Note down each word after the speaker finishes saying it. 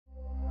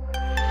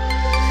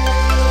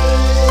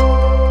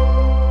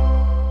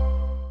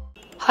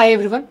Hi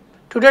everyone,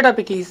 today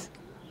topic is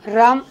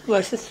RAM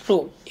versus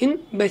ROM in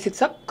basics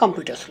of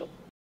computers లో.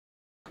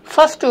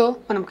 First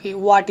మనకి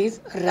what is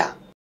RAM?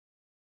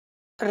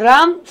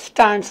 RAM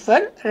stands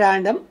for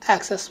random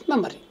access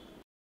memory.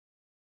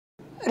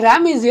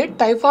 RAM is a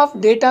type of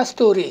data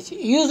storage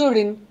used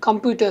in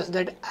computers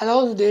that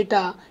allows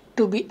data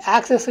to be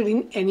accessed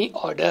in any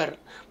order.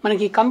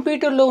 మనకి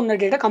కంప్యూటర్లో ఉన్న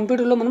data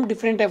కంప్యూటర్లో మనం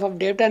different type of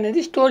data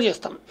అనేది store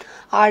చేస్తాం.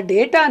 ఆ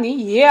డేటాని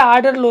ఏ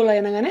ఆర్డర్లో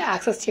అయినా కానీ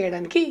యాక్సెస్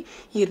చేయడానికి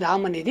ఈ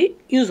రామ్ అనేది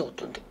యూజ్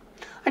అవుతుంది.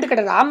 అంటే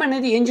ఇక్కడ రామ్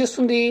అనేది ఏం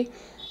చేస్తుంది,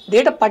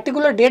 డేటా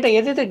పర్టికులర్ డేటా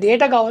ఏదైతే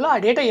డేటా కావాలో ఆ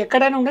డేటా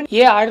ఎక్కడైనా ఉండని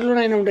ఏ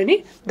ఆర్డర్లోనైనా ఉండని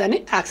దాన్ని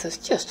యాక్సెస్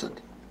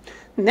చేస్తుంది.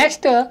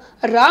 Next,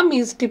 Ram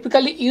is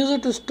typically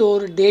used to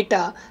store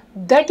data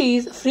that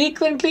is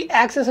frequently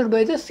accessed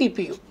by the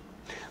CPU.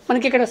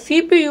 మనకి ఇక్కడ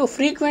సిపియు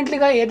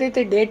ఫ్రీక్వెంట్లీగా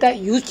ఏదైతే డేటా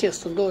యూజ్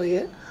చేస్తుందో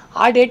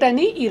ఆ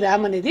డేటాని ఈ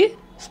ర్యామ్ అనేది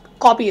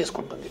కాపీ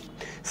చేసుకుంటుంది.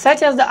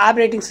 Such as the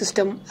operating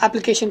system,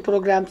 application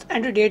programmes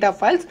and data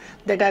files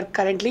that are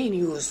currently in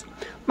use.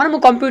 మనము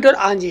కంప్యూటర్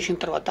ఆన్ చేసిన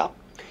తర్వాత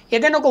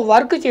ఏదైనా ఒక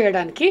వర్క్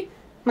చేయడానికి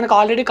మనకు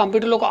ఆల్రెడీ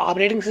కంప్యూటర్లో ఒక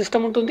ఆపరేటింగ్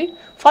సిస్టమ్ ఉంటుంది.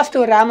 ఫస్ట్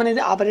ర్యామ్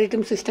అనేది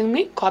ఆపరేటింగ్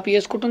సిస్టమ్ని కాపీ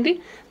చేసుకుంటుంది.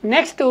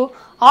 నెక్స్ట్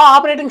ఆ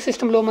ఆపరేటింగ్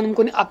సిస్టంలో మనం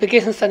కొన్ని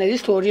అప్లికేషన్స్ అనేది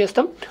స్టోర్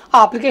చేస్తాం.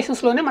 ఆ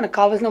అప్లికేషన్స్లోనే మనకు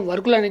కావాల్సిన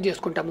వర్కులు అనేది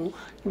చేసుకుంటాము.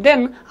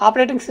 దెన్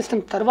ఆపరేటింగ్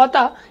సిస్టమ్ తర్వాత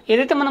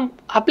ఏదైతే మనం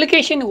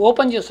అప్లికేషన్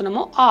ఓపెన్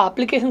చేస్తున్నామో ఆ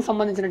అప్లికేషన్కి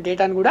సంబంధించిన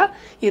డేటాను కూడా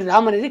ఈ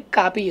ర్యామ్ అనేది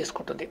కాపీ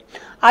చేసుకుంటుంది.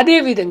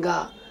 అదేవిధంగా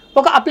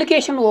ఒక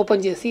అప్లికేషన్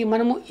ఓపెన్ చేసి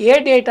మనము ఏ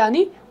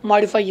డేటాని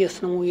మాడిఫై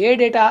చేస్తున్నాము,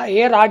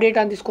 ఏ రా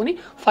డేటాని తీసుకొని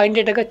ఫైన్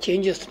డేటాగా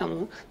చేంజ్ చేస్తున్నాము,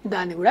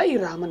 దాన్ని కూడా ఈ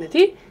ర్యామ్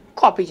అనేది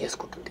కాపీ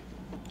చేసుకుంటుంది.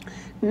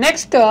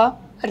 Next,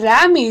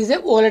 RAM is a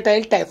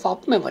volatile type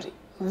of memory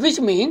which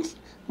means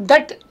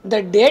that the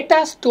data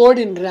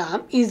stored in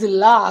RAM is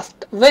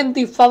lost when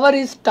the power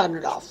is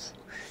turned of.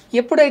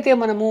 ఎప్పుడైతే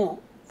మనము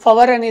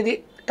పవర్ అనేది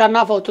టర్న్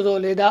ఆఫ్ అవుతుందో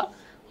లేదా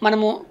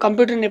మనము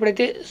కంప్యూటర్ని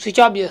ఎప్పుడైతే స్విచ్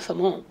ఆఫ్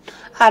చేస్తామో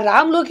ఆ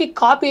ర్యామ్లోకి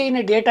కాపీ అయిన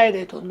డేటా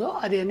ఏదైతే ఉందో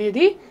అది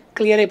అనేది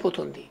క్లియర్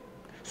అయిపోతుంది.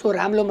 సో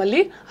ర్యామ్లో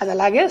మళ్ళీ అది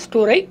అలాగే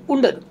స్టోర్ అయి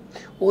ఉండదు,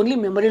 ఓన్లీ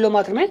మెమరీలో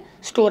మాత్రమే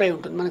స్టోర్ అయి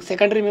ఉంటుంది. మనకు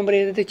సెకండరీ మెమరీ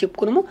ఏదైతే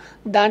చెప్పుకున్నామో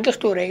దాంట్లో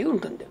స్టోర్ అయి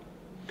ఉంటుంది.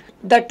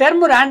 The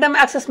term random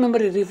access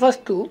memory refers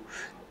to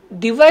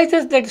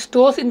devices that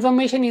stores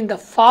information in the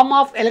form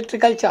of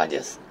electrical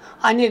charges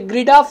on a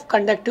grid of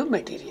conductive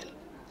material.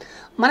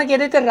 మనకి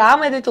ఏదైతే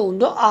ర్యామ్ ఏదైతే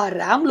ఉందో ఆ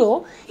ర్యామ్లో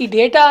ఈ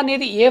డేటా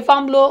అనేది ఏ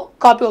ఫామ్లో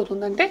కాపీ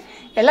అవుతుందంటే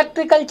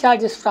ఎలక్ట్రికల్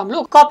చార్జెస్ ఫామ్లో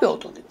కాపీ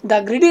అవుతుంది. The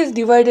grid is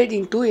divided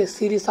into A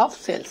series of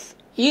cells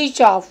each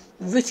of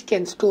which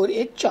can store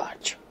A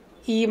charge.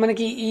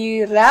 మనకి ఈ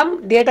ర్యామ్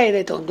డేటా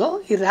ఏదైతే ఉందో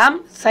ఈ ర్యామ్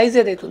సైజ్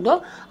ఏదైతే ఉందో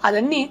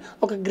అదన్నీ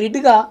ఒక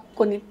గ్రిడ్గా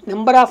కొన్ని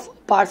నెంబర్ ఆఫ్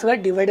పార్ట్స్గా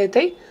డివైడ్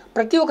అవుతాయి.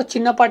 ప్రతి ఒక్క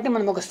చిన్న పార్ట్ని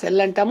మనం ఒక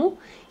సెల్ అంటాము.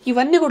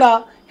 ఇవన్నీ కూడా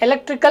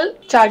ఎలక్ట్రికల్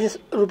చార్జెస్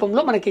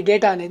రూపంలో మనకి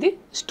డేటా అనేది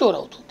స్టోర్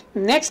అవుతుంది.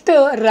 నెక్స్ట్,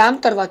 ర్యామ్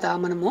తర్వాత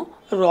మనము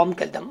రోమ్కి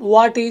వెళ్దాం.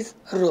 What is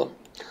Rome?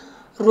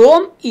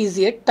 Rome is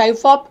a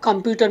type of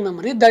computer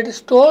memory that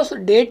stores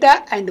data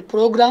and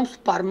programmes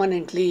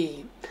permanently.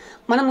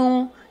 మనము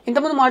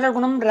ఇంతకుముందు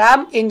మాట్లాడుకున్నాం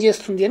ర్యామ్ ఏం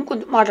చేస్తుంది అని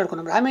కొంచెం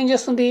మాట్లాడుకున్నాం. ర్యామ్ ఏం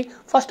చేస్తుంది,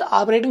 ఫస్ట్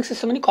ఆపరేటింగ్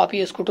సిస్టమ్ని కాపీ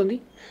చేసుకుంటుంది,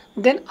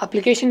 దెన్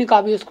అప్లికేషన్ని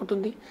కాపీ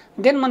చేసుకుంటుంది,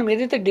 దెన్ మనం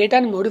ఏదైతే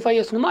డేటాని మోడిఫై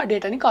చేస్తున్నామో ఆ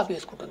డేటాని కాపీ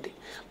చేసుకుంటుంది.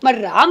 మరి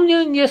ర్యామ్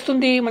ఏం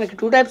చేస్తుంది, మనకి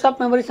టూ టైప్స్ ఆఫ్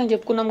మెమరీస్ అని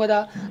చెప్పుకున్నాం కదా,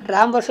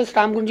 ర్యామ్ వర్సెస్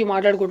ర్యామ్ గురించి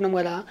మాట్లాడుకుంటున్నాం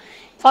కదా.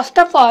 First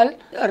of all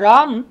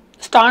Ram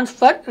stands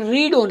for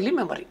read only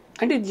memory.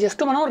 అంటే ఇది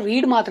జస్ట్ మనం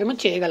రీడ్ మాత్రమే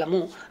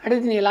చేయగలము, అంటే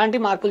దీన్ని ఎలాంటి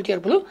మార్పులు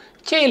చేర్పులు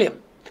చేయలేము.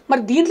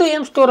 మరి దీంట్లో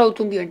ఏం స్టోర్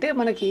అవుతుంది అంటే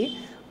మనకి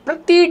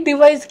ప్రతి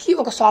డివైస్కి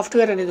ఒక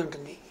సాఫ్ట్వేర్ అనేది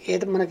ఉంటుంది.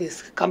 ఏదో మనకి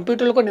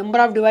కంప్యూటర్లో ఒక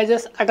నెంబర్ ఆఫ్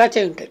డివైజెస్ అటాచ్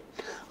అయి ఉంటాయి.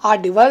 ఆ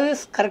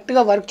డివైజెస్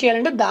కరెక్ట్గా వర్క్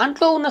చేయాలంటే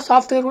దాంట్లో ఉన్న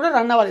సాఫ్ట్వేర్ కూడా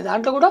రన్ అవ్వాలి.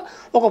 దాంట్లో కూడా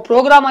ఒక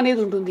ప్రోగ్రామ్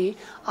అనేది ఉంటుంది.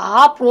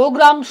 ఆ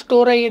ప్రోగ్రామ్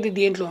స్టోర్ అయ్యేది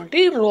దేంట్లో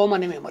అంటే రోమ్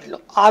అనే మెమరీలో,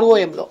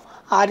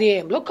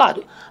 ఆర్ఏఎంలో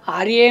కాదు.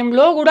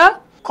 ఆర్ఏఎంలో కూడా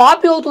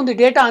కాపీ అవుతుంది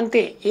డేటా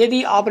అంతే.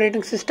 ఏది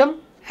operating system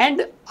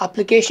and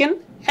application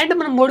and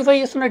మనం మోడిఫై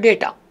చేస్తున్న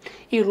డేటా.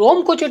 ఈ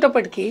రోమ్కి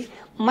వచ్చేటప్పటికి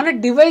మన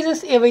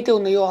డివైజెస్ ఏవైతే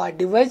ఉన్నాయో ఆ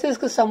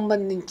డివైజెస్కి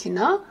సంబంధించిన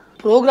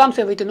ప్రోగ్రామ్స్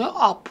ఏవైతే ఉన్నాయో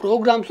ఆ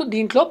ప్రోగ్రామ్స్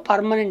దీంట్లో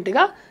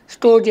పర్మనెంట్గా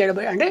స్టోర్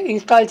చేయబడి అంటే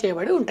ఇన్స్టాల్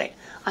చేయబడి ఉంటాయి.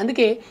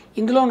 అందుకే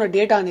ఇందులో ఉన్న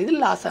డేటా అనేది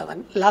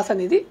లాస్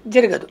అనేది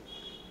జరగదు.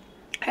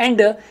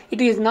 And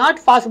it is not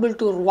possible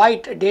to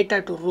right data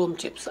to Rome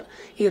chips.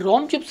 ఈ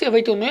రోమ్ చిప్స్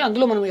ఏవైతే ఉన్నాయో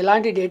అందులో మనం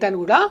ఎలాంటి డేటాను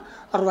కూడా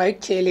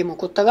రైట్ చేయలేము,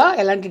 కొత్తగా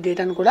ఎలాంటి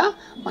డేటాను కూడా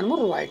మనము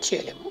రైట్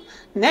చేయలేము.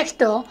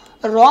 Next,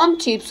 Ram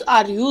chips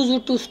or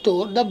used to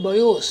store the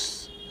bias,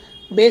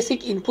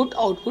 basic input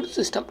output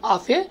system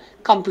of A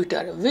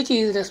computer which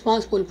is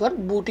responsible for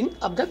booting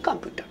of the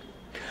computer.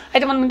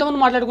 అయితే మనం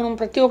ఇంతకుముందు మాట్లాడుకున్నాం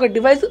ప్రతి ఒక్క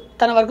డివైస్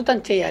తన వరకు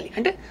తను చేయాలి,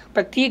 అంటే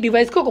ప్రతి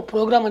డివైస్కి ఒక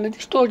ప్రోగ్రామ్ అనేది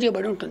స్టోర్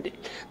చేయబడి ఉంటుంది.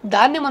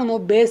 దాన్ని మనము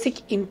బేసిక్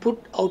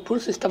ఇన్పుట్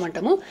అవుట్పుట్ సిస్టమ్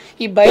అంటాము.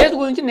 ఈ బయోస్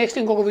గురించి నెక్స్ట్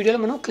ఇంకొక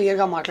వీడియోలో మనం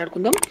క్లియర్గా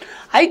మాట్లాడుకుందాం.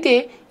 అయితే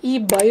ఈ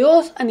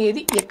బయోస్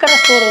అనేది ఎక్కడ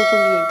స్టోర్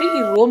అవుతుంది అంటే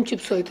ఈ రోమ్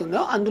చిప్స్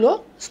అవుతుందో అందులో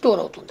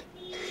స్టోర్ అవుతుంది.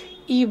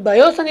 ఈ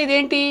బయోస్ అనేది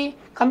ఏంటి,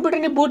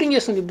 కంప్యూటర్ని బూటింగ్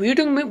చేస్తుంది.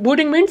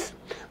 బూటింగ్ మీన్స్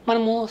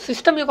మనము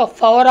సిస్టమ్ యొక్క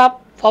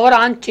పవర్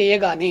ఆన్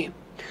చేయగానే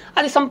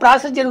అది సమ్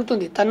ప్రాసెస్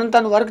జరుగుతుంది,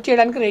 తను వర్క్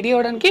చేయడానికి రెడీ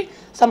అవ్వడానికి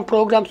సమ్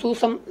ప్రోగ్రామ్స్,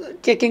 సమ్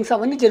చెకింగ్స్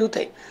అవన్నీ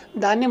జరుగుతాయి.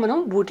 దాన్ని మనం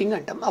బూటింగ్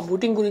అంటాం. ఆ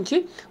బూటింగ్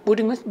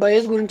మీన్స్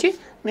బయోస్ గురించి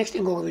నెక్స్ట్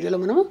ఇంకొక వీడియోలో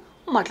మనము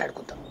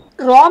మాట్లాడుకుందాం.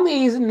 ROM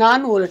is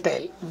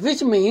non-volatile,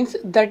 which means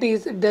that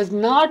is does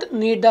not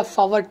need the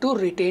power to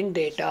retain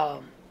data.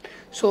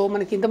 So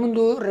మనకి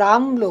ఇంతకుముందు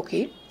ర్యామ్లోకి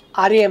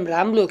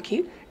ర్యామ్లోకి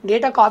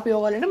డేటా కాపీ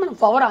అవ్వాలంటే మనం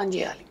పవర్ ఆన్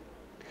చేయాలి.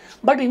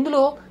 బట్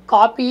ఇందులో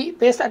కాపీ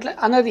పేస్ట్ అట్లా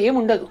అన్నది ఏమి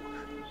ఉండదు.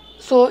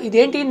 సో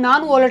ఇదేంటి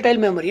నాన్ వోలటైల్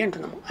మెమరీ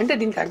అంటున్నాము. అంటే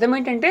దీనికి అర్థం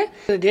ఏంటంటే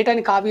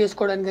డేటాని కాపీ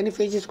చేసుకోవడానికి కానీ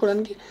ఫేస్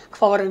చేసుకోవడానికి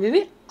పవర్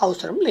అనేది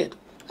అవసరం లేదు.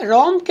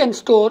 ROM can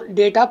store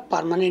data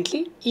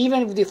permanently even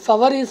if the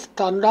power is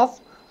turned off.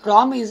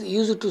 ROM is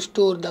used to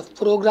store the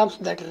programs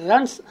that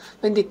runs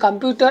when the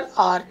computer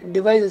or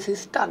devices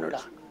is turned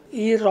on.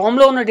 ఈ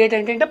ROMలో ఉన్న data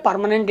ఏంటంటే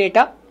permanent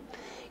data.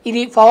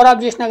 ఇది power of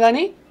చేసినా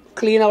కానీ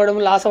clean అవ్వడం,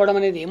 loss అవ్వడం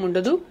అనేది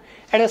ఏముండదు.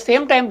 అట్ ద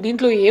సేమ్ టైం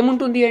దీంట్లో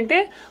ఏముంటుంది అంటే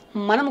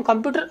మనం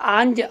కంప్యూటర్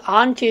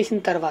ఆన్ చేసిన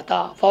తర్వాత,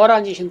 పవర్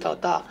ఆన్ చేసిన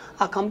తర్వాత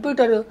ఆ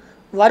కంప్యూటర్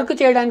వర్క్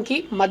చేయడానికి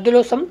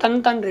మధ్యలో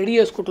తను రెడీ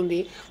చేసుకుంటుంది.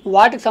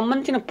 వాటికి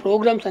సంబంధించిన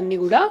ప్రోగ్రామ్స్ అన్నీ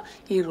కూడా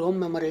ఈ ROM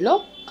మెమరీలో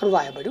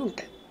రాయబడి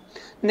ఉంటాయి.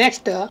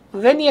 Next,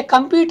 when a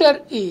computer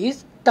is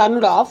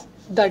turned of,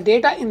 the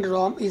data in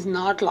ROM is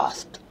not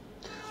lost.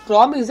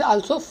 ROM is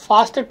also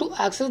faster to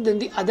access than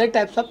the other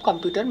types of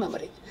computer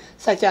memory,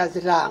 such as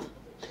RAM.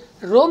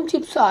 ROM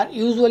chips are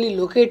usually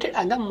located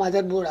on the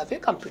motherboard of a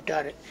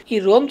computer. ఈ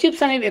ROM chips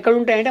అనేవి ఎక్కడ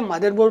ఉంటాయంటే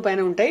mother board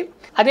పైన ఉంటాయి.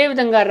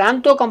 అదేవిధంగా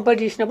ర్యామ్తో compare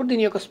చేసినప్పుడు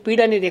దీని యొక్క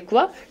స్పీడ్ అనేది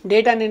ఎక్కువ,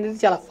 డేటా అనేది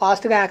చాలా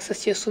ఫాస్ట్గా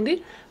యాక్సెస్ చేస్తుంది.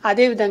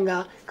 అదేవిధంగా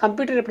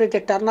కంప్యూటర్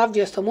ఎప్పుడైతే టర్న్ ఆఫ్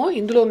చేస్తామో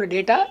ఇందులో ఉన్న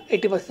డేటా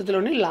ఎట్టి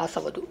పరిస్థితుల్లోనే లాస్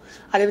అవ్వదు.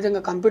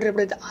 అదేవిధంగా కంప్యూటర్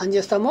ఎప్పుడైతే ఆన్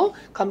చేస్తామో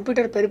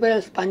కంప్యూటర్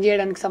పెరిఫెరల్స్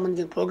పనిచేయడానికి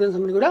సంబంధించిన ప్రోగ్రామ్స్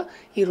అన్ని కూడా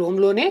ఈ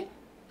ROMలోనే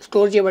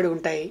స్టోర్ చేయబడి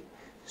ఉంటాయి.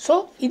 సో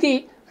ఇది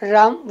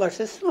RAM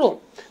వర్సెస్ ROM.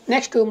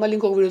 నెక్స్ట్ మళ్ళీ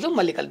ఇంకొక వీడియోతో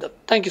మళ్ళీ కలుద్దాం.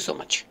 Thank you so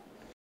much.